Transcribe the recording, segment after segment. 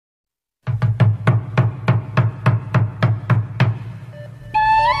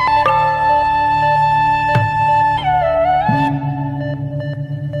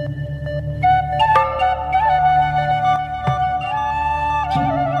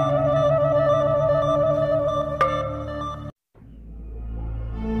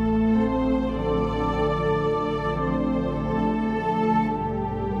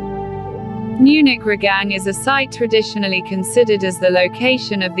Nunuk Ragang is a site traditionally considered as the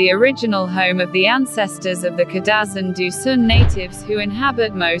location of the original home of the ancestors of the Kadazan-Dusun natives who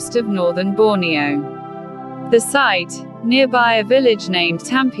inhabit most of northern Borneo. The site, nearby a village named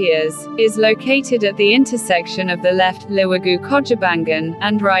Tampias, is located at the intersection of the left Liwagu Kogibangan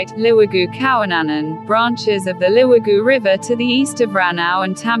and right Liwagu Kowananan branches of the Liwagu River to the east of Ranau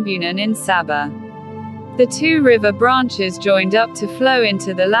and Tambunan in Sabah. The two river branches joined up to flow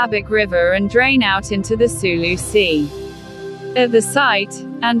into the Labuk River and drain out into the Sulu Sea. At the site,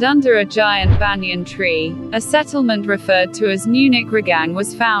 and under a giant banyan tree, a settlement referred to as Nunuk Ragang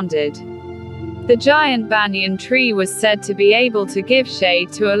was founded. The giant banyan tree was said to be able to give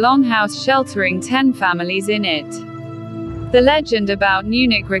shade to a longhouse sheltering 10 families in it. The legend about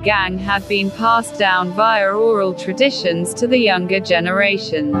Nunuk Ragang had been passed down via oral traditions to the younger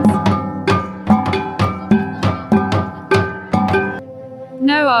generations.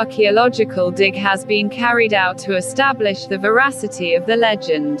 No archaeological dig has been carried out to establish the veracity of the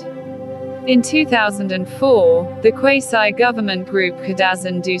legend. In 2004, the quasi-government group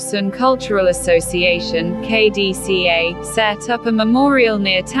Kadazan-Dusun Cultural Association (KDCA) set up a memorial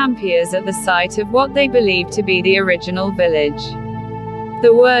near Tampias at the site of what they believe to be the original village.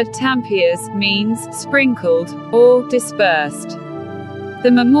 The word Tampias means sprinkled or dispersed.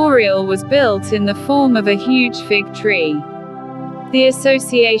 The memorial was built in the form of a huge fig tree. The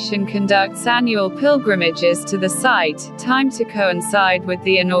association conducts annual pilgrimages to the site, timed to coincide with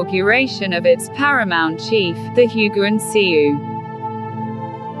the inauguration of its paramount chief, the Huguan Siu.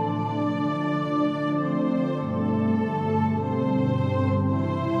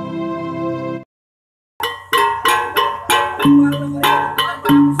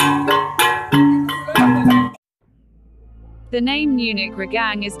 The name Nunuk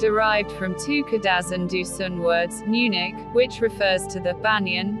Ragang is derived from two Kadazan-Dusun words, Nunuk, which refers to the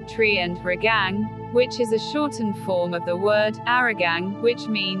banyan tree, and Ragang, which is a shortened form of the word Aragang, which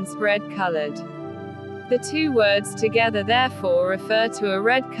means red-colored. The two words together therefore refer to a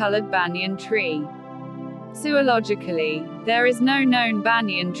red-colored banyan tree. Zoologically, there is no known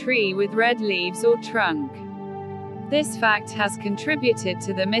banyan tree with red leaves or trunk. This fact has contributed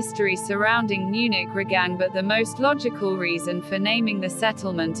to the mystery surrounding Nunuk Ragang, but the most logical reason for naming the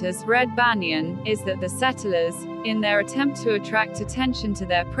settlement as Red Banyan is that the settlers, in their attempt to attract attention to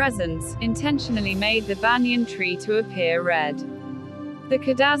their presence, intentionally made the banyan tree to appear red. The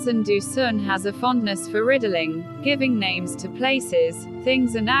Kadazan-Dusun has a fondness for riddling, giving names to places,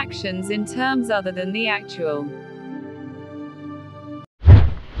 things and actions in terms other than the actual.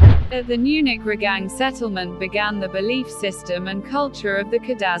 At the Nunuk Ragang settlement began the belief system and culture of the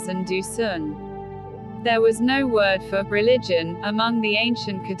Kadazan-Dusun. There was no word for religion among the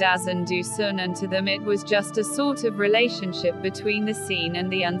ancient Kadazan-Dusun, and to them it was just a sort of relationship between the seen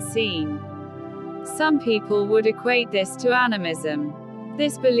and the unseen. Some people would equate this to animism.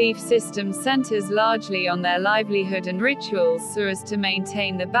 This belief system centers largely on their livelihood and rituals so as to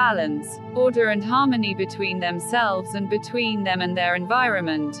maintain the balance, order and harmony between themselves and between them and their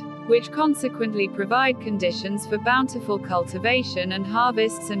environment, which consequently provide conditions for bountiful cultivation and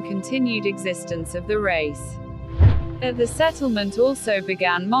harvests and continued existence of the race. At the settlement also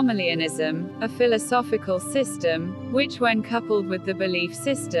began Mommelianism, a philosophical system, which when coupled with the belief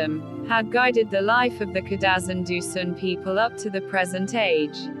system, had guided the life of the Kadazan-Dusun people up to the present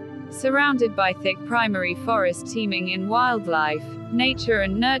age. Surrounded by thick primary forest teeming in wildlife, nature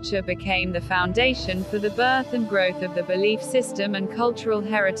and nurture became the foundation for the birth and growth of the belief system and cultural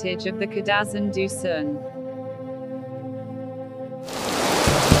heritage of the Kadazan-Dusun.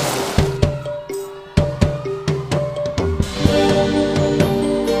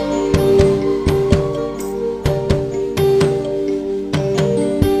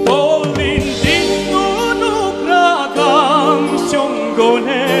 Go